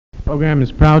program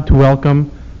is proud to welcome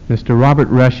Mr. Robert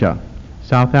Resha,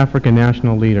 South African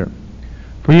national leader.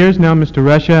 For years now, Mr.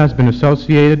 Resha has been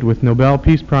associated with Nobel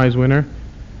Peace Prize winner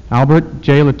Albert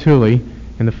J. Lutuli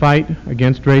in the fight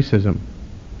against racism.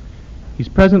 He's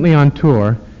presently on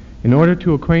tour in order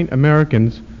to acquaint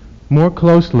Americans more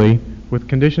closely with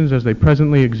conditions as they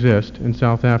presently exist in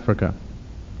South Africa.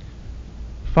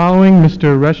 Following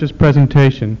Mr. Resha's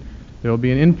presentation, there will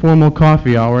be an informal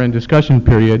coffee hour and discussion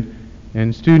period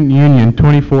in Student Union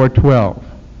 2412.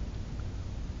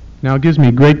 Now it gives me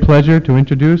great pleasure to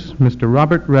introduce Mr.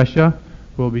 Robert Resha,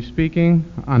 who will be speaking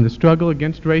on the struggle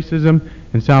against racism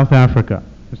in South Africa.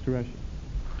 Mr. Resha.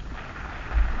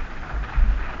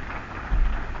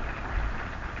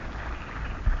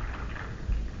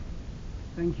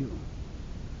 Thank you.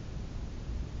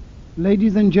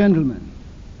 Ladies and gentlemen,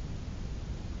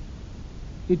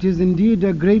 it is indeed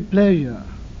a great pleasure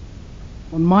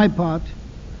on my part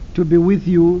to be with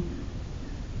you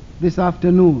this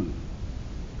afternoon.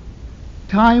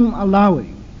 Time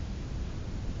allowing,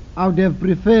 I would have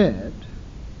preferred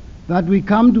that we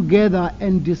come together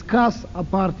and discuss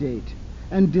apartheid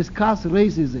and discuss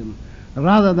racism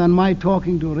rather than my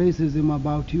talking to racism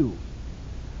about you.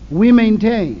 We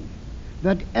maintain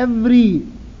that every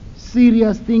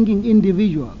serious thinking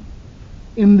individual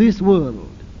in this world,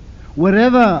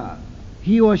 wherever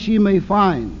he or she may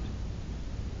find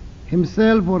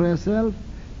himself or herself,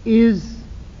 is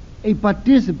a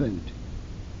participant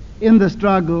in the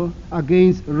struggle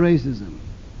against racism.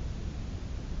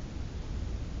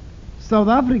 South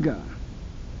Africa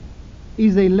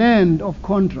is a land of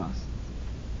contrasts.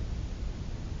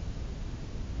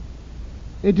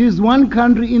 It is one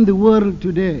country in the world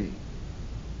today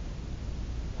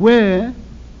where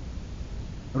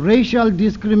racial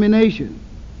discrimination,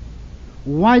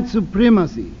 white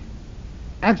supremacy,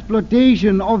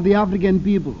 exploitation of the African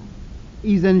people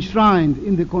is enshrined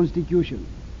in the Constitution.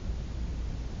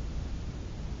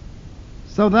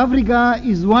 South Africa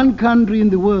is one country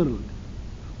in the world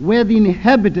where the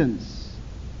inhabitants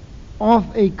of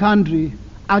a country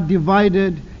are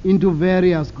divided into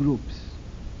various groups.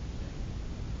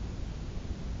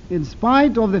 In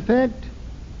spite of the fact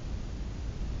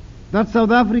that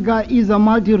South Africa is a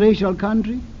multiracial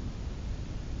country,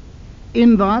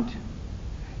 in that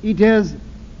it has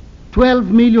 12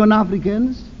 million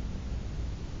Africans,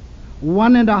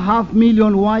 1.5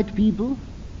 million white people,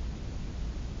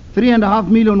 3.5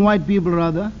 million white people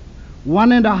rather,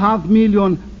 1.5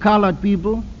 million colored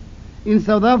people. In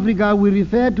South Africa we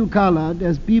refer to colored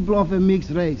as people of a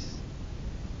mixed race,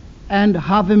 and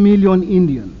 500,000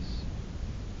 Indians.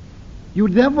 You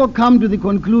would therefore come to the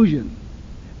conclusion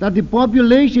that the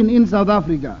population in South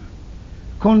Africa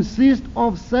consists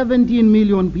of 17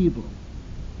 million people.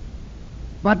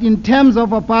 But in terms of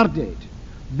apartheid,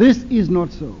 this is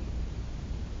not so.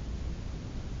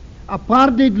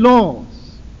 Apartheid laws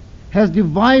has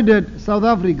divided South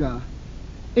Africa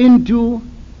into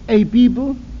a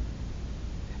people,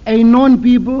 a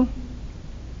non-people,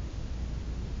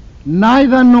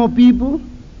 neither no people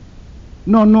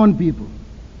nor non-people.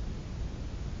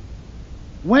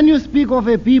 When you speak of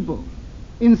a people,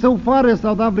 insofar as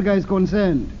South Africa is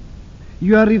concerned,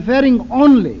 you are referring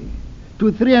only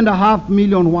to 3.5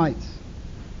 million whites,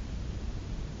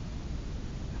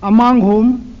 among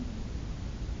whom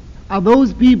are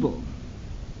those people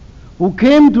who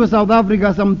came to South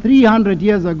Africa some 300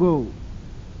 years ago.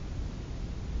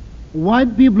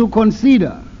 White people who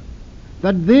consider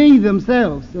that they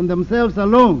themselves and themselves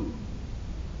alone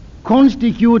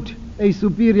constitute a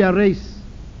superior race.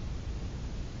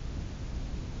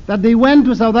 That they went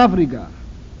to South Africa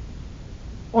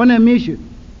on a mission,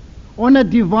 on a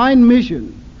divine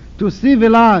mission to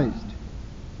civilize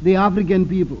the African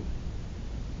people.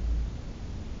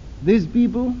 These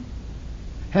people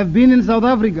have been in South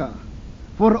Africa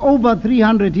for over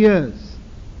 300 years,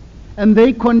 and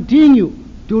they continue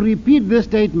to repeat this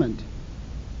statement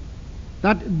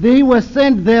that they were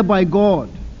sent there by God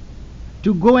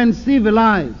to go and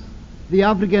civilize the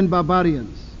African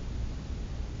barbarians.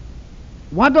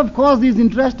 What of course is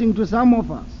interesting to some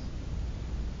of us,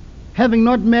 having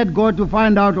not met God to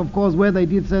find out of course whether he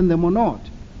did send them or not,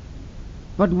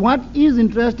 but what is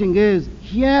interesting is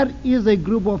here is a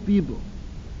group of people,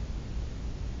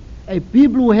 a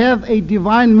people who have a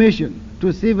divine mission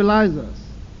to civilize us.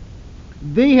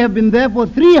 They have been there for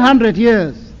 300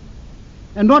 years,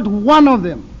 and not one of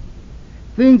them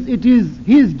thinks it is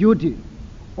his duty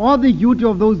or the duty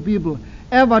of those people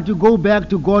ever to go back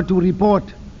to God to report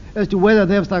as to whether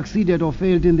they have succeeded or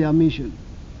failed in their mission.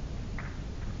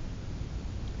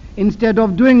 Instead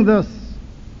of doing this,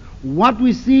 what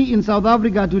we see in South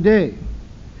Africa today,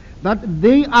 that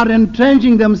they are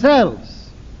entrenching themselves.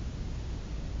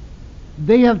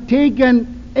 They have taken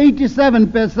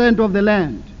 87% of the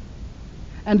land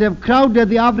and have crowded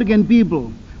the African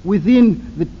people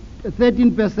within the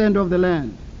 13% of the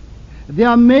land. They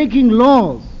are making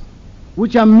laws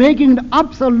which are making it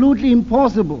absolutely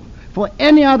impossible for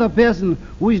any other person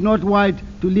who is not white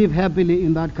to live happily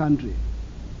in that country.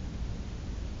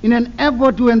 In an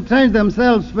effort to entrench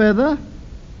themselves further,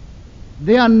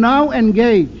 they are now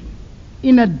engaged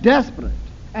in a desperate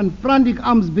and frantic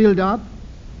arms build-up,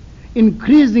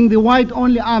 increasing the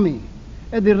white-only army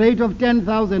at the rate of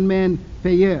 10,000 men per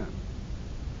year,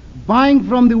 buying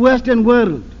from the Western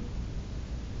world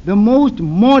the most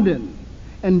modern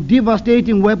and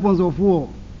devastating weapons of war.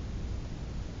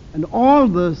 And all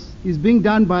this is being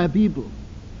done by a people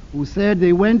who said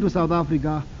they went to South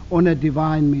Africa on a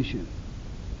divine mission.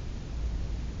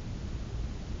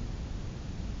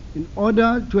 In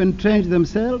order to entrench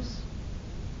themselves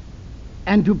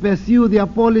and to pursue their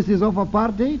policies of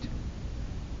apartheid,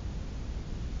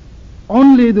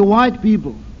 only the white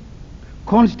people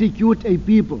constitute a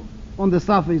people on the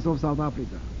surface of South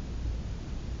Africa.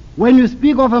 When you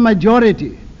speak of a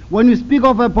majority, when you speak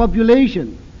of a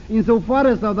population, insofar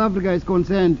as South Africa is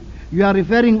concerned, you are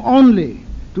referring only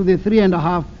to the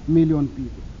 3.5 million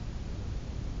people.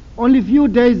 Only a few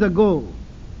days ago,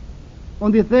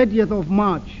 on the 30th of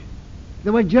March,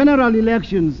 there were general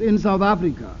elections in South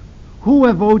Africa. Who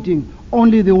were voting?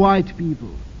 Only the white people.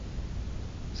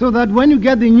 So that when you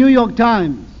get the New York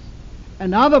Times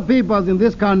and other papers in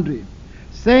this country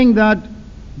saying that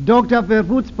Dr.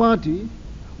 Verwoerd's party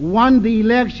won the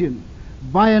election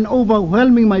by an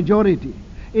overwhelming majority,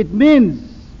 it means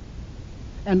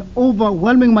an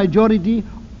overwhelming majority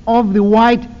of the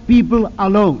white people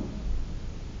alone.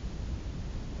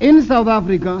 In South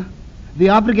Africa, the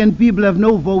African people have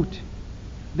no vote.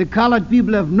 The colored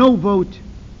people have no vote.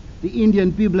 The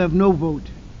Indian people have no vote.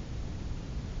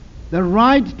 The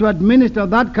right to administer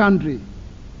that country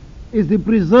is the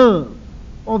preserve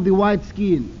of the white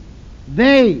skin.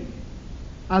 They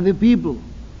are the people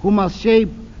who must shape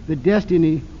the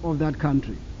destiny of that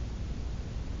country.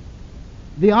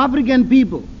 The African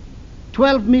people,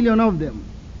 12 million of them,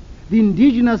 the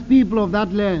indigenous people of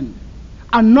that land,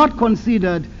 are not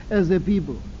considered as a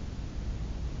people.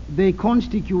 They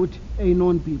constitute a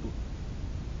non-people.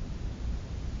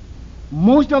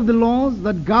 Most of the laws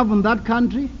that govern that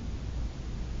country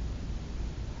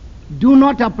do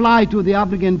not apply to the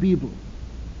African people.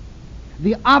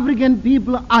 The African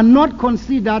people are not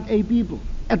considered a people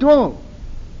at all.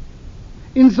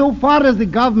 Insofar as the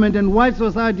government and white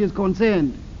society is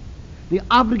concerned, the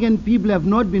African people have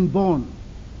not been born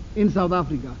in South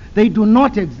Africa. They do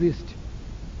not exist.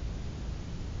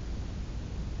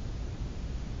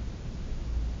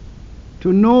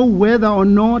 To know whether or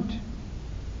not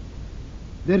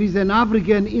there is an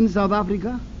African in South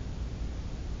Africa,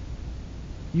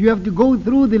 you have to go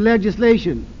through the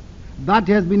legislation that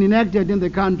has been enacted in the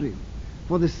country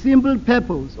for the simple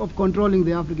purpose of controlling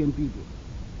the African people.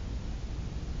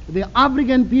 The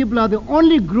African people are the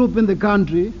only group in the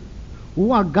country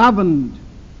who are governed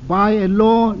by a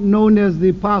law known as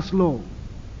the pass law.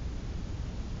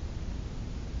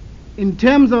 In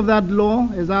terms of that law,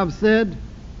 as I've said,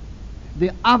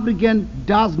 the African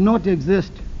does not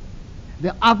exist.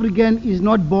 The African is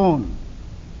not born.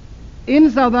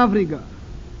 In South Africa,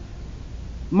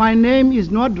 my name is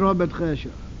not Robert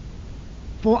Resha,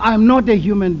 for I'm not a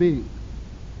human being.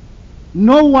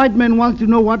 No white man wants to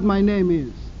know what my name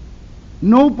is.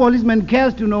 No policeman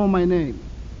cares to know my name.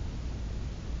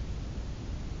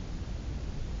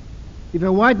 If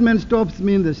a white man stops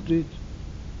me in the street,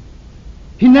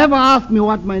 he never asks me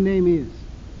what my name is,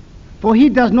 for he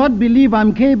does not believe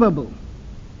I'm capable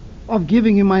of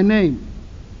giving him my name.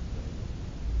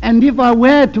 And if I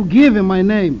were to give him my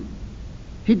name,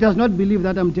 he does not believe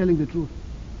that I'm telling the truth.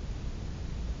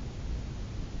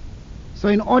 So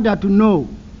in order to know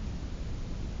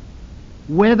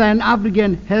whether an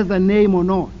African has a name or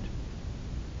not,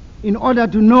 in order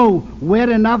to know where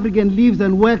an African lives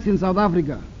and works in South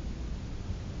Africa,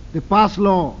 the pass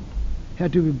law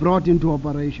had to be brought into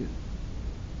operation.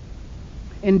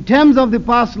 In terms of the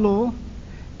pass law,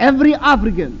 every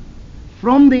African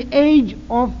from the age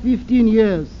of 15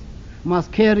 years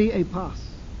must carry a pass.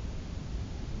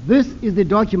 This is the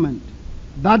document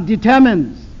that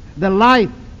determines the life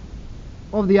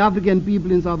of the African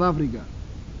people in South Africa.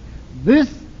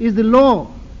 This is the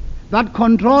law that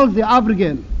controls the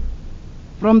African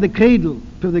from the cradle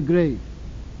to the grave.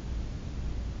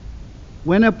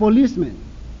 When a policeman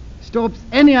stops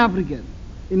any African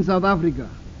in South Africa,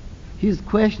 his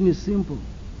question is simple.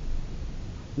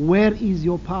 Where is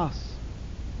your pass?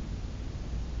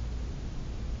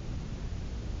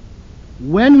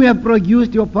 When we have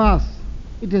produced your pass,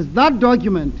 it is that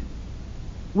document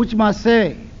which must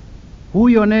say who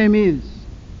your name is,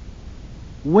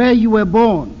 where you were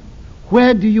born,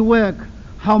 where do you work,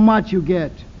 how much you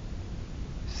get.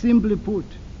 Simply put,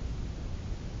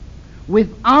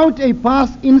 without a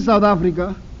pass in South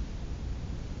Africa,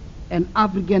 an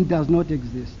African does not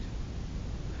exist.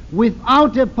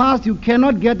 Without a pass, you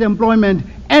cannot get employment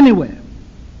anywhere.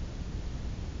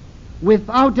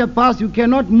 Without a pass, you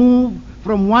cannot move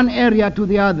from one area to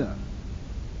the other.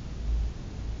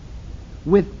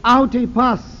 Without a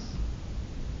pass,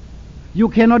 you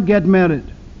cannot get married.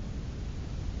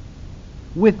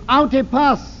 Without a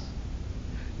pass,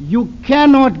 you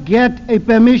cannot get a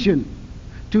permission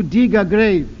to dig a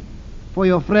grave for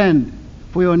your friend,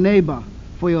 for your neighbor,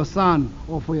 for your son,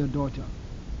 or for your daughter.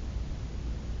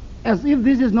 As if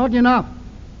this is not enough,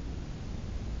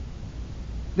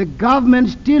 the government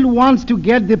still wants to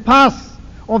get the pass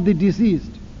of the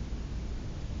deceased.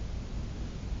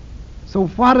 So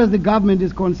far as the government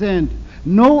is concerned,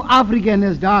 no African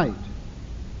has died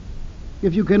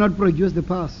if you cannot produce the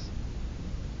pass.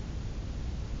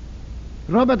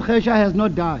 Robert Resha has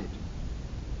not died.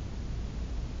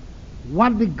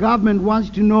 What the government wants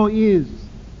to know is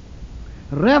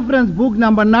reference book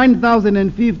number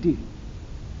 9050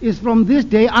 is from this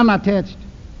day unattached.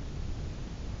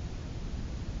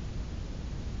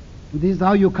 This is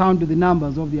how you count the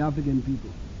numbers of the African people.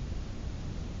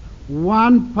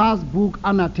 One passbook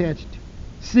unattached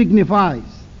signifies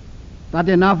that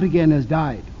an African has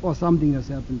died or something has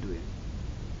happened to him.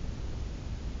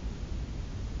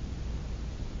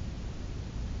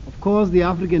 Of course, the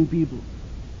African people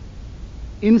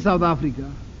in South Africa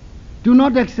do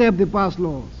not accept the pass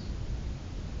laws.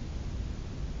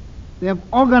 They have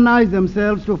organized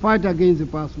themselves to fight against the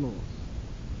pass laws.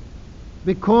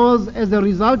 Because as a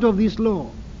result of this law,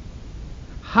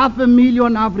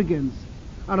 500,000 Africans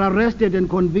are arrested and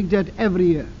convicted every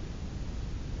year.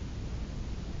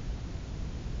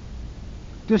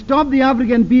 To stop the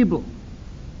African people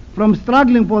from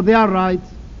struggling for their rights,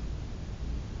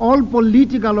 all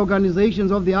political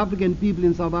organizations of the African people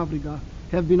in South Africa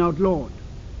have been outlawed.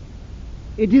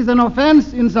 It is an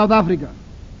offense in South Africa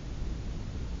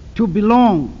to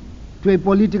belong to a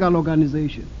political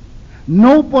organization.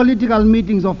 No political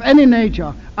meetings of any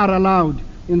nature are allowed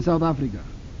in South Africa.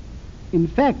 In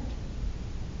fact,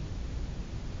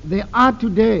 there are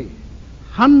today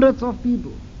hundreds of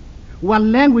people who are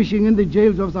languishing in the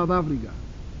jails of South Africa,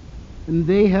 and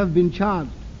they have been charged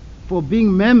for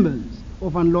being members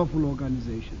of unlawful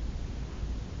organizations.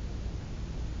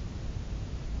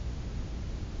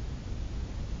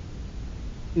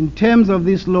 In terms of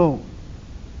this law,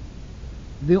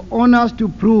 the onus to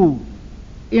prove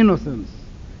innocence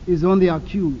is on the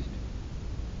accused.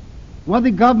 What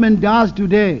the government does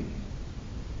today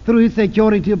through its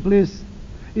security police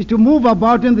is to move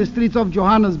about in the streets of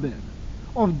Johannesburg,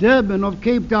 of Durban, of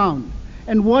Cape Town,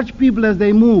 and watch people as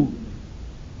they move.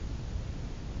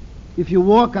 If you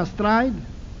walk astride,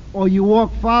 or you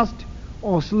walk fast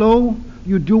or slow,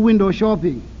 you do window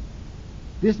shopping.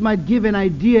 This might give an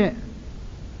idea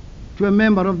to a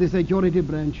member of the security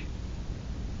branch.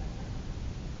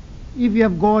 If you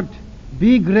have got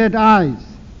big red eyes,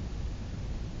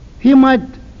 he might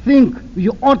think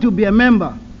you ought to be a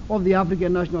member of the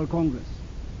African National Congress.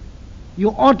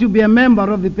 You ought to be a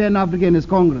member of the Pan-Africanist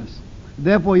Congress.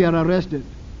 Therefore, you are arrested.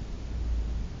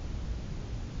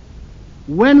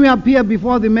 When we appear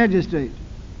before the magistrate,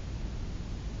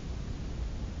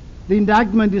 the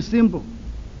indictment is simple.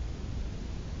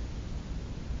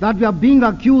 That we are being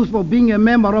accused for being a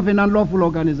member of an unlawful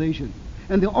organization.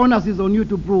 And the onus is on you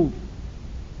to prove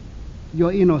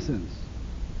your innocence.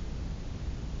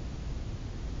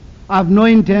 I have no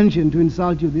intention to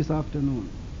insult you this afternoon.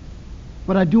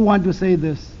 But I do want to say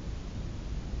this,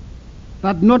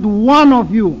 that not one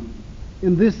of you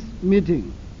in this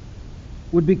meeting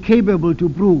would be capable to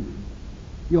prove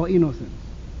your innocence.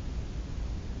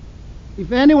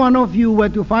 If any one of you were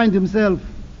to find himself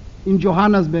in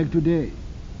Johannesburg today,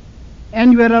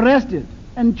 and you were arrested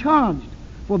and charged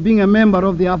for being a member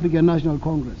of the African National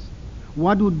Congress,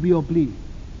 what would be your plea?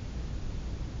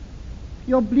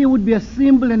 Your plea would be a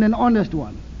simple and an honest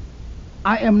one.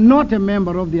 I am not a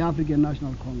member of the African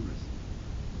National Congress.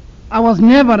 I was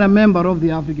never a member of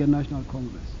the African National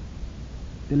Congress.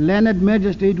 The learned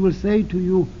magistrate will say to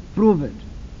you, prove it.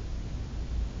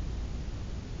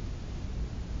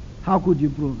 How could you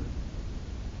prove it?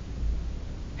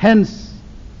 Hence,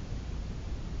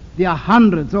 there are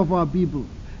hundreds of our people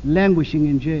languishing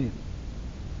in jail.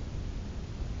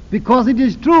 Because it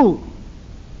is true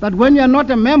that when you are not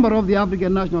a member of the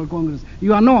African National Congress,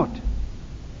 you are not.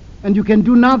 And you can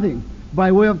do nothing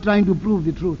by way of trying to prove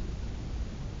the truth.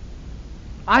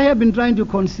 I have been trying to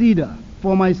consider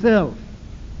for myself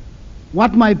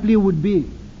what my plea would be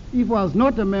if I was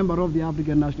not a member of the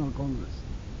African National Congress.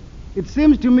 It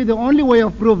seems to me the only way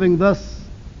of proving this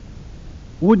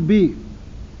would be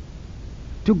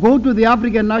to go to the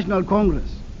African National Congress,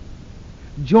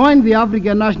 join the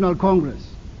African National Congress,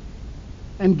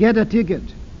 and get a ticket,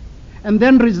 and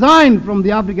then resign from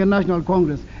the African National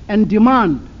Congress and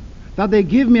demand that they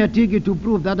give me a ticket to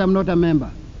prove that I'm not a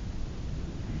member.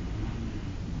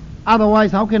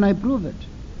 Otherwise, how can I prove it?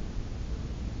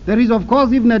 There is, of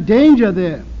course, even a danger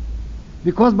there,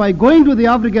 because by going to the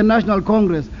African National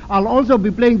Congress, I'll also be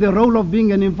playing the role of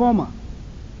being an informer.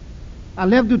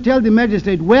 I'll have to tell the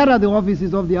magistrate, where are the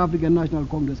offices of the African National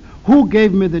Congress? Who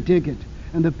gave me the ticket?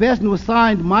 And the person who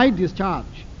signed my discharge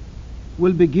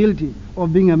will be guilty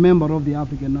of being a member of the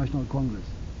African National Congress.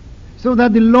 So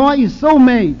that the law is so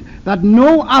made that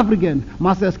no African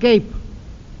must escape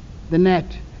the net.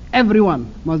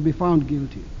 Everyone must be found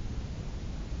guilty.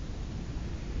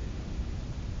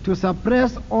 To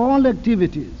suppress all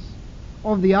activities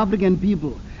of the African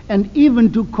people, and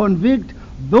even to convict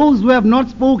those who have not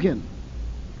spoken,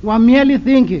 who are merely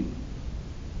thinking,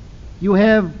 you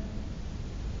have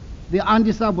the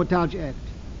Anti-Sabotage Act.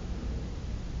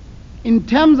 In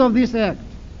terms of this act,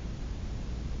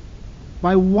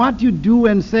 by what you do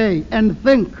and say and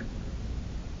think,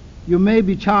 you may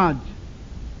be charged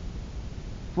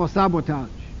for sabotage.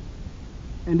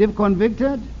 And if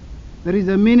convicted, there is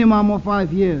a minimum of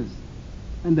 5 years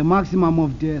and the maximum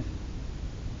of death.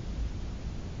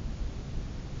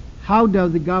 How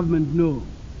does the government know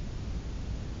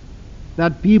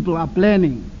that people are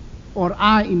planning or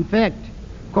are in fact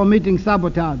committing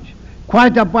sabotage,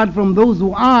 quite apart from those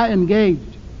who are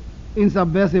engaged in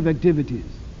subversive activities?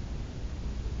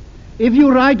 If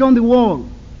you write on the wall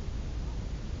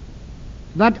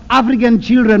that African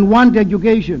children want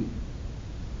education,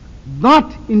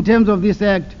 that, in terms of this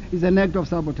act, is an act of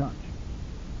sabotage.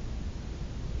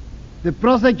 The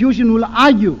prosecution will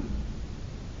argue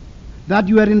that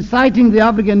you are inciting the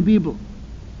African people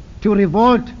to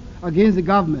revolt against the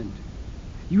government.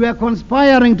 You are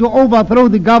conspiring to overthrow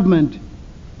the government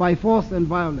by force and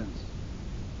violence.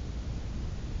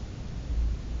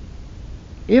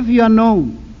 If you are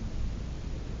known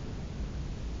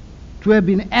to have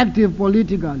been active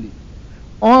politically,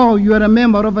 or you are a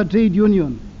member of a trade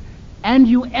union, and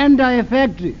you enter a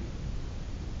factory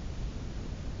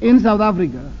in South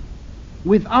Africa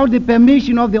without the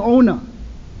permission of the owner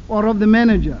or of the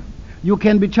manager, you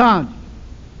can be charged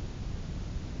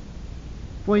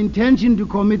for intention to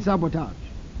commit sabotage.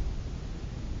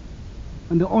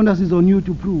 And the onus is on you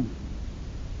to prove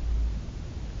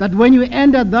that when you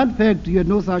entered that factory, you had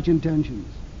no such intentions.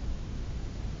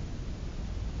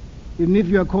 Even if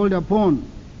you are called upon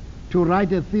to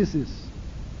write a thesis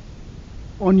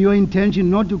on your intention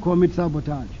not to commit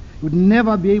sabotage, you would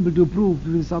never be able to prove to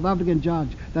the South African judge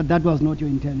that that was not your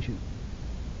intention.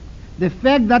 The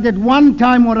fact that at one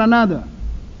time or another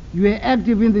you were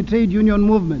active in the trade union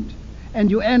movement and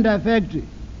you enter a factory,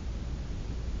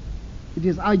 it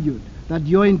is argued that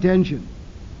your intention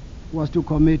was to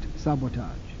commit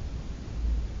sabotage.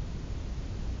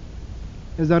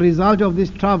 As a result of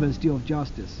this travesty of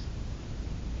justice,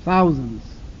 thousands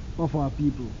of our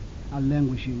people are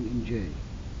languishing in jail.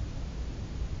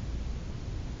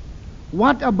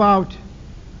 What about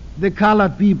the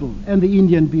colored people and the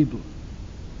Indian people?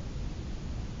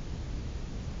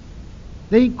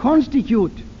 They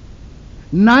constitute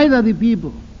neither the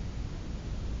people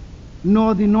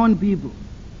nor the non-people.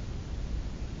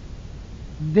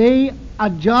 They are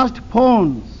just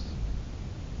pawns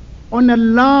on a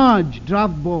large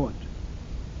draft board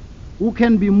who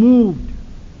can be moved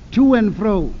to and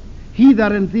fro,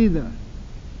 hither and thither,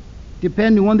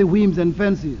 depending on the whims and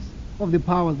fancies of the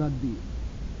powers that be.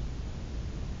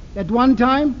 At one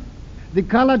time, the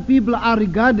colored people are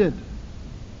regarded,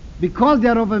 because they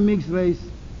are of a mixed race,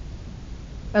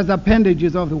 as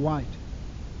appendages of the white.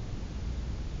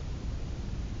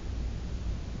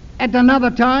 At another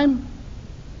time,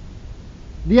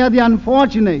 they are the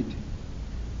unfortunate,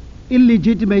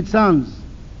 illegitimate sons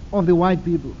of the white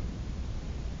people.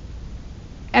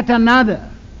 At another,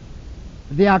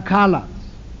 they are colors.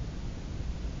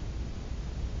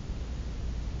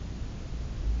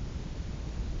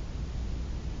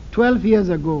 "12 years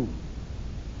ago,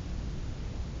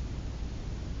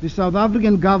 the South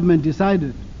African government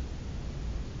decided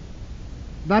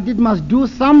that it must do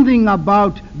something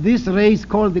about this race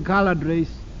called the colored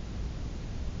race.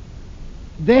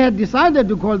 They had decided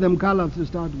to call them colors to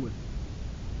start with.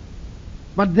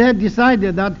 But they had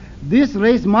decided that this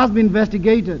race must be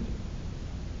investigated.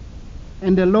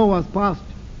 And a law was passed,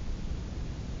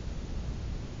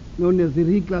 known as the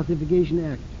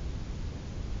Reclassification Act.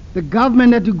 The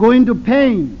government had to go into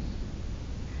pains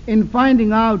in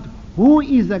finding out who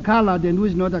is a colored and who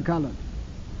is not a colored.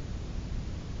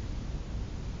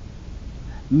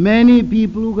 Many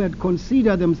people who had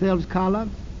considered themselves colored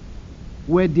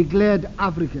were declared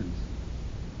Africans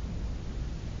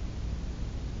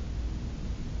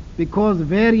because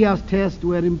various tests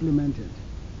were implemented.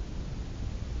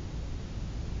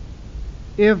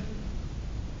 If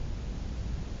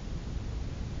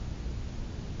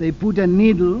they put a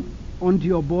needle onto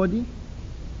your body,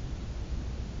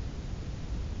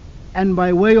 and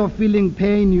by way of feeling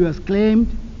pain you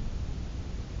exclaimed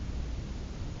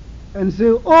and say,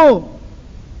 "Oh,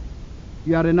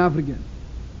 you are an African."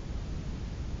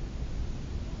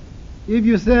 If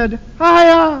you said,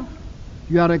 "Hiya,"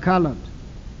 you are a colored.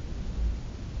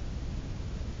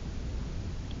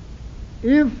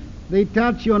 If they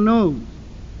touch your nose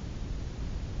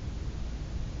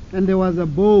and there was a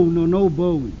bone or no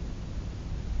bone,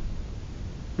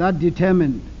 that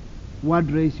determined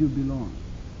what race you belong.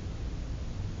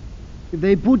 If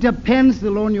they put a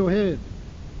pencil on your head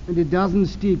and it doesn't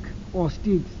stick or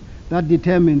sticks, that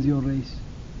determines your race.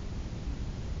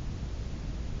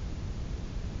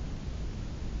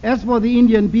 As for the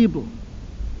Indian people,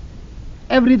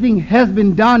 everything has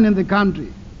been done in the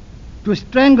country to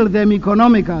strangle them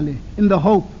economically in the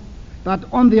hope that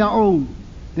on their own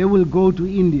they will go to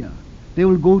India, they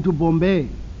will go to Bombay,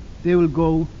 they will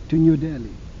go to New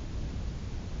Delhi.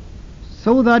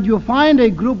 So that you find a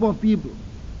group of people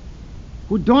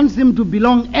who don't seem to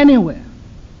belong anywhere.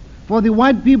 For the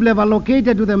white people have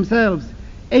allocated to themselves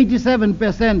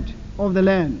 87% of the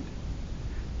land.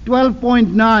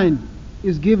 12.9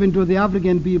 is given to the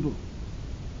African people.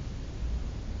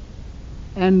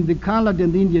 And the colored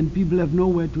and the Indian people have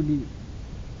nowhere to live.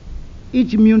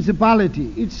 Each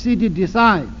municipality, each city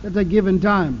decides at a given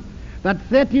time that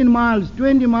 13 miles,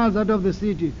 20 miles out of the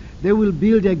city, they will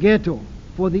build a ghetto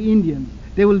for the Indians.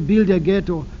 They will build a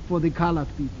ghetto for the colored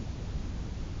people.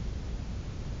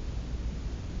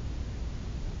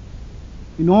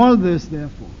 In all this,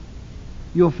 therefore,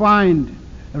 you'll find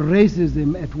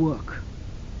racism at work.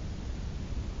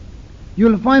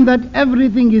 You'll find that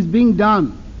everything is being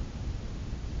done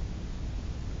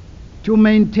to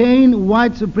maintain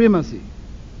white supremacy.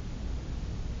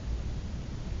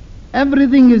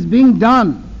 Everything is being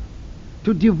done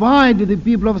to divide the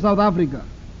people of South Africa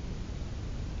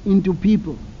into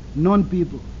people,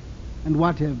 non-people, and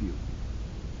what have you.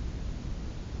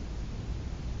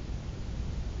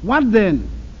 What then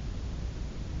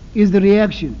is the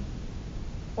reaction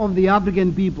of the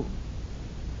African people?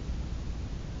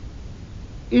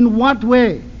 In what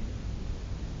way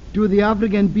do the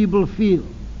African people feel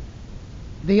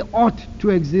they ought to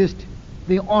exist,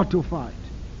 they ought to fight?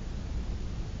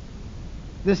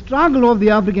 The struggle of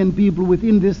the African people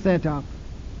within this setup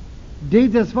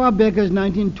dates as far back as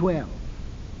 1912.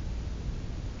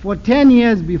 For 10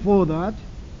 years before that,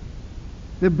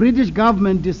 the British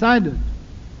government decided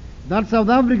that South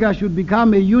Africa should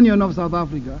become a union of South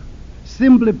Africa,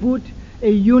 simply put, a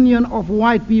union of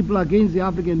white people against the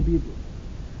African people.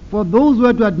 For those who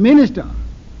were to administer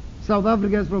South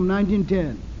Africa from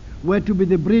 1910 were to be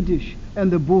the British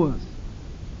and the Boers.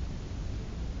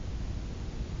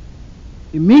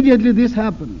 Immediately this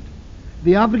happened,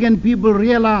 the African people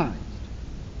realized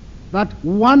that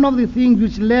one of the things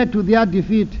which led to their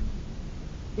defeat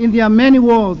in their many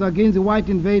wars against the white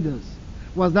invaders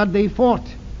was that they fought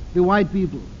the white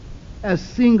people as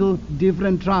single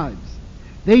different tribes.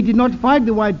 They did not fight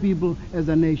the white people as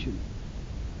a nation.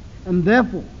 And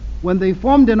therefore, when they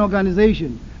formed an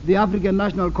organization, the African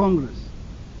National Congress,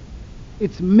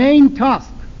 its main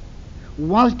task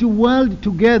was to weld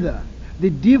together the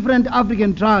different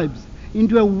African tribes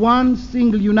into a one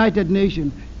single united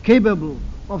nation capable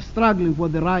of struggling for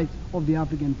the rights of the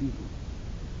African people.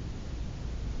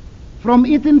 From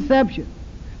its inception,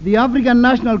 the African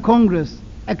National Congress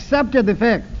accepted the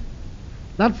fact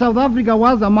that South Africa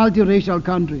was a multiracial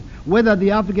country, whether the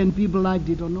African people liked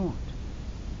it or not.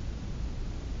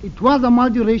 It was a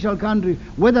multiracial country,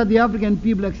 whether the African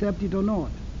people accept it or not.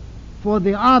 For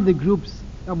there are the groups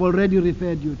I've already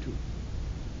referred you to.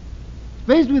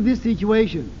 Faced with this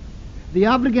situation, the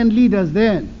African leaders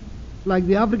then, like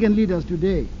the African leaders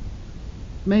today,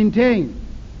 maintain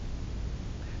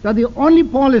that the only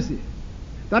policy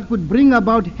that could bring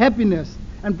about happiness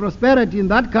and prosperity in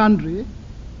that country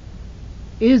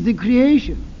is the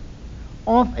creation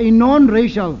of a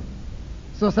non-racial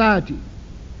society,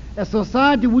 a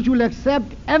society which will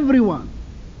accept everyone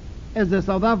as a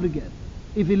South African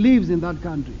if he lives in that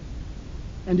country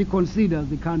and he considers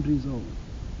the country his own.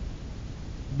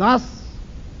 Thus,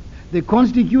 the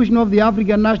Constitution of the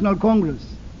African National Congress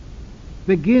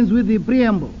begins with the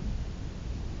preamble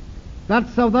that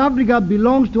South Africa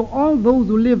belongs to all those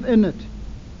who live in it,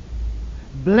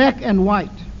 black and white,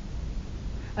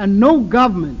 and no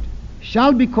government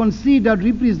shall be considered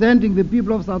representing the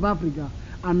people of South Africa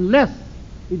unless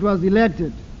it was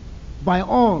elected by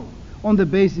all on the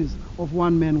basis of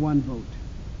one man, one vote.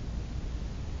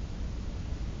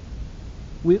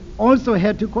 We also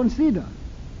had to consider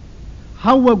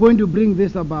how we're going to bring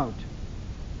this about.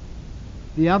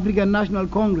 The African National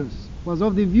Congress was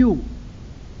of the view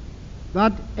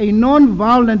that a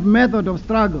non-violent method of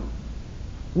struggle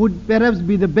would perhaps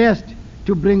be the best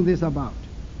to bring this about.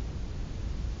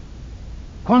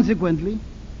 Consequently,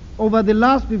 over the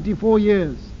last 54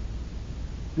 years,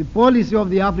 the policy of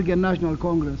the African National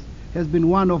Congress has been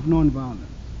one of non-violence.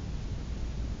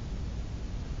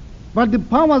 But the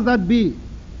powers that be,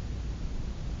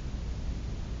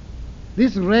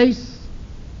 this race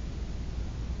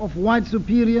of white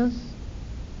superiors,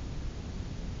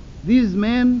 these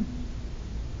men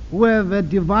who have a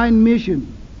divine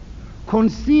mission,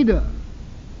 consider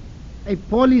a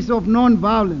policy of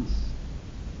non-violence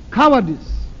cowardice,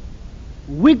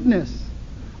 weakness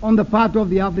on the part of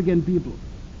the African people.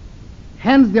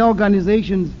 Hence their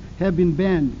organizations have been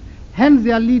banned. Hence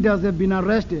their leaders have been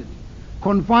arrested,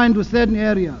 confined to certain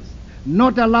areas,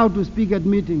 not allowed to speak at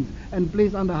meetings, and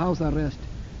placed under house arrest.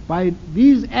 By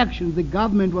these actions, the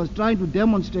government was trying to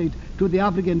demonstrate to the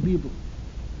African people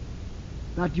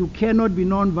that you cannot be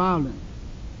non-violent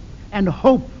and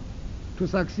hope to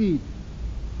succeed.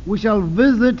 We shall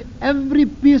visit every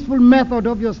peaceful method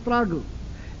of your struggle,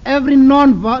 every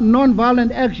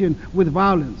non-violent action with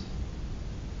violence.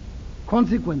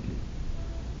 Consequently,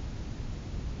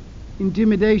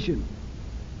 intimidation,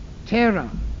 terror,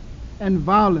 and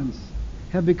violence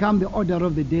have become the order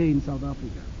of the day in South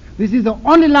Africa. This is the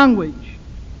only language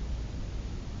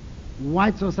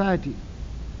white society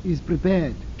is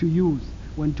prepared to use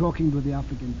when talking to the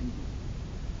African people.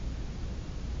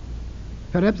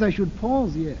 Perhaps I should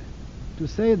pause here to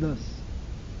say this,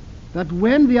 that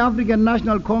when the African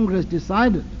National Congress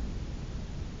decided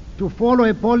to follow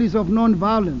a policy of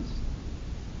non-violence,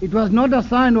 it was not a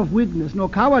sign of weakness nor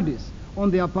cowardice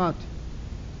on their part,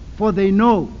 for they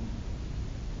know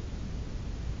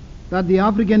that the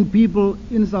African people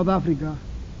in South Africa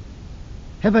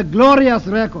have a glorious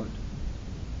record,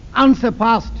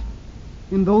 unsurpassed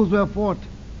in those who have fought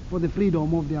for the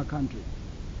freedom of their country.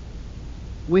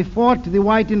 We fought the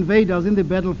white invaders in the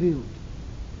battlefield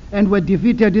and were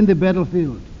defeated in the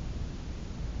battlefield.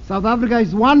 South Africa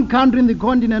is one country in the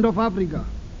continent of Africa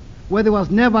where there was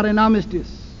never an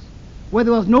armistice, where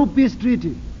there was no peace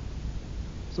treaty,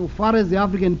 so far as the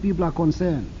African people are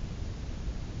concerned.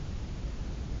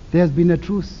 There has been a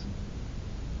truce.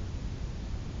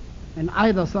 And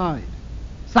either side,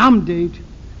 some date,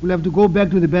 will have to go back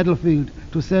to the battlefield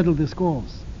to settle the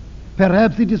scores.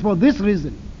 Perhaps it is for this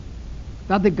reason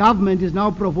that the government is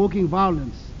now provoking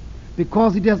violence,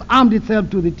 because it has armed itself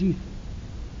to the teeth.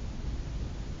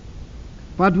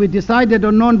 But we decided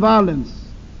on non-violence,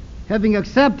 having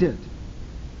accepted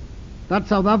that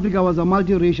South Africa was a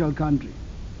multiracial country.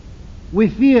 We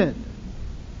feared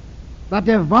that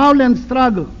a violent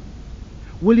struggle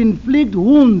will inflict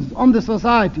wounds on the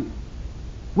society,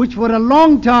 which for a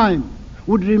long time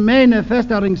would remain a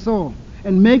festering sore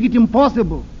and make it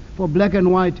impossible for black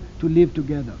and white to live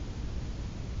together.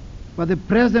 But the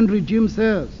present regime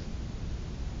says,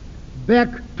 back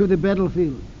to the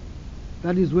battlefield.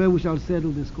 That is where we shall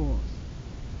settle the scores.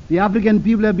 The African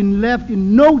people have been left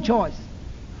in no choice.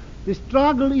 The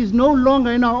struggle is no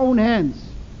longer in our own hands.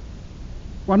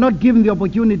 We are not given the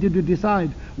opportunity to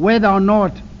decide whether or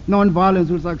not non-violence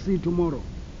will succeed tomorrow.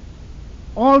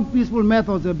 All peaceful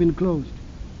methods have been closed.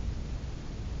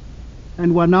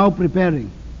 And we are now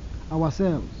preparing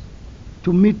ourselves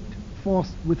to meet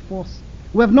force with force.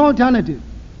 We have no alternative.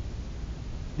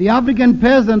 The African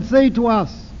peasants say to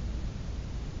us,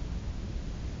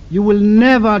 you will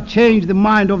never change the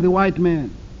mind of the white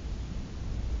man.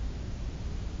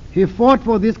 He fought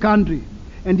for this country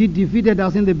and he defeated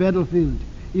us in the battlefield.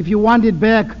 If you want it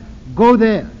back, go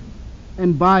there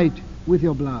and buy it with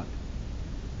your blood.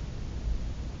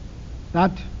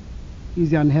 That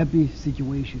is the unhappy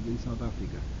situation in South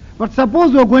Africa. But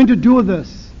suppose we're going to do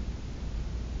this.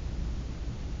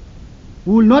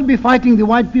 We will not be fighting the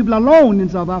white people alone in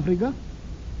South Africa.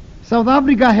 South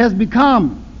Africa has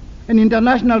become an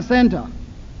international center.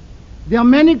 There are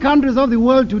many countries of the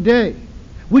world today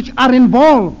which are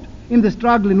involved in the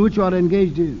struggle in which you are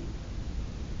engaged in.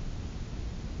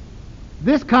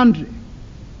 This country,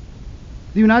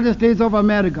 the United States of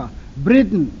America,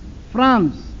 Britain,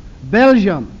 France,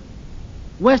 Belgium,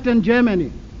 Western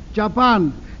Germany,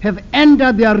 Japan, have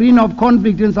entered the arena of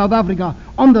conflict in South Africa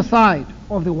on the side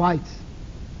of the whites.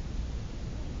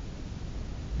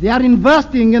 They are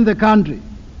investing in the country.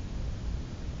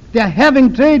 They are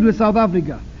having trade with South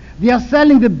Africa. They are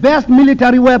selling the best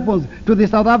military weapons to the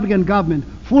South African government,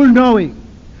 full knowing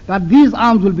that these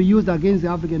arms will be used against the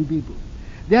African people.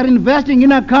 They are investing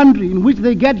in a country in which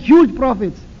they get huge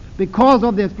profits because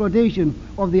of the exploitation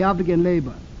of the African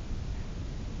labor.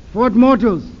 Ford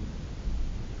Motors,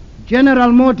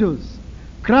 General Motors,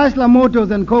 Chrysler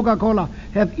Motors and Coca-Cola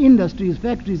have industries,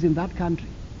 factories in that country.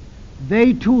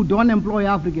 They too don't employ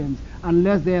Africans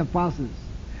unless they have passes.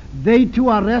 They too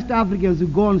arrest Africans who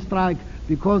go on strike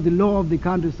because the law of the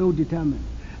country is so determined.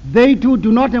 They too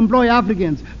do not employ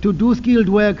Africans to do skilled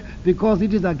work because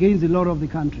it is against the law of the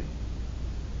country.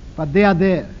 But they are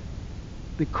there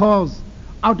because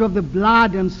out of the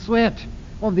blood and sweat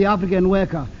of the African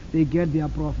worker, they get their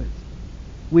profits.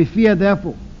 We fear,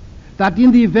 therefore, that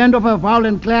in the event of a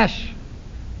violent clash,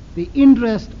 the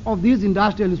interest of these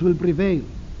industrialists will prevail.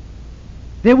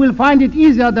 They will find it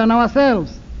easier than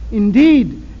ourselves,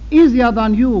 indeed, easier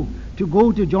than you, to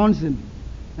go to Johnson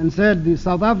and said the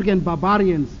South African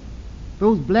barbarians,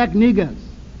 those black niggers,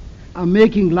 are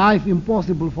making life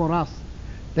impossible for us.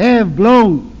 They have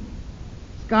blown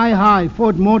sky-high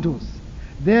Ford Motors.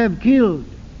 They have killed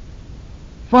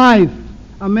 5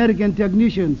 American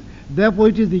technicians. Therefore,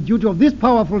 it is the duty of this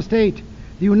powerful state,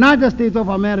 the United States of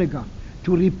America,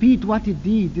 to repeat what it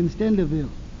did in Stanleyville,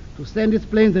 to send its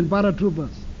planes and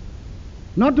paratroopers,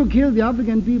 not to kill the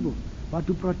African people, but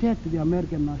to protect the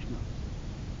American nationals.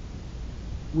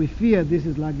 We fear this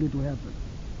is likely to happen.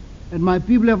 And my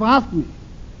people have asked me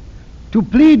to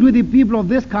plead with the people of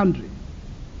this country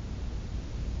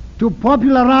to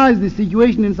popularize the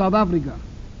situation in South Africa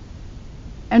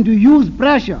and to use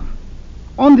pressure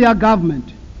on their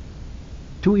government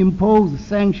to impose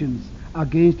sanctions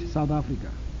against South Africa.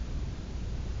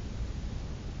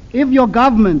 If your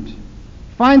government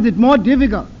finds it more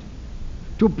difficult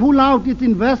to pull out its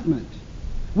investment,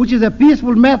 which is a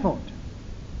peaceful method,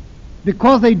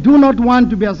 because they do not want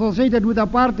to be associated with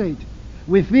apartheid,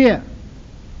 we fear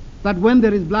that when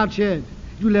there is bloodshed,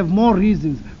 you will have more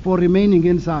reasons for remaining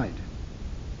inside.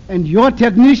 And your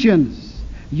technicians,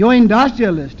 your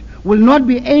industrialists, will not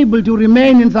be able to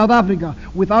remain in South Africa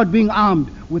without being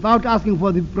armed, without asking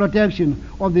for the protection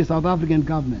of the South African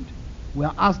government. We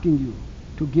are asking you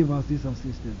to give us this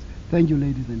assistance. Thank you,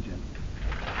 ladies and gentlemen.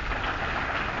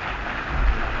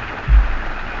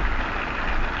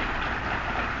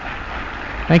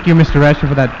 Thank you, Mr. Resha,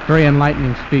 for that very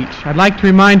enlightening speech. I'd like to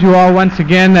remind you all once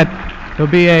again that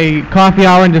there'll be a coffee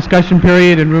hour and discussion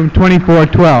period in room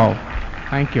 2412.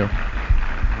 Thank you.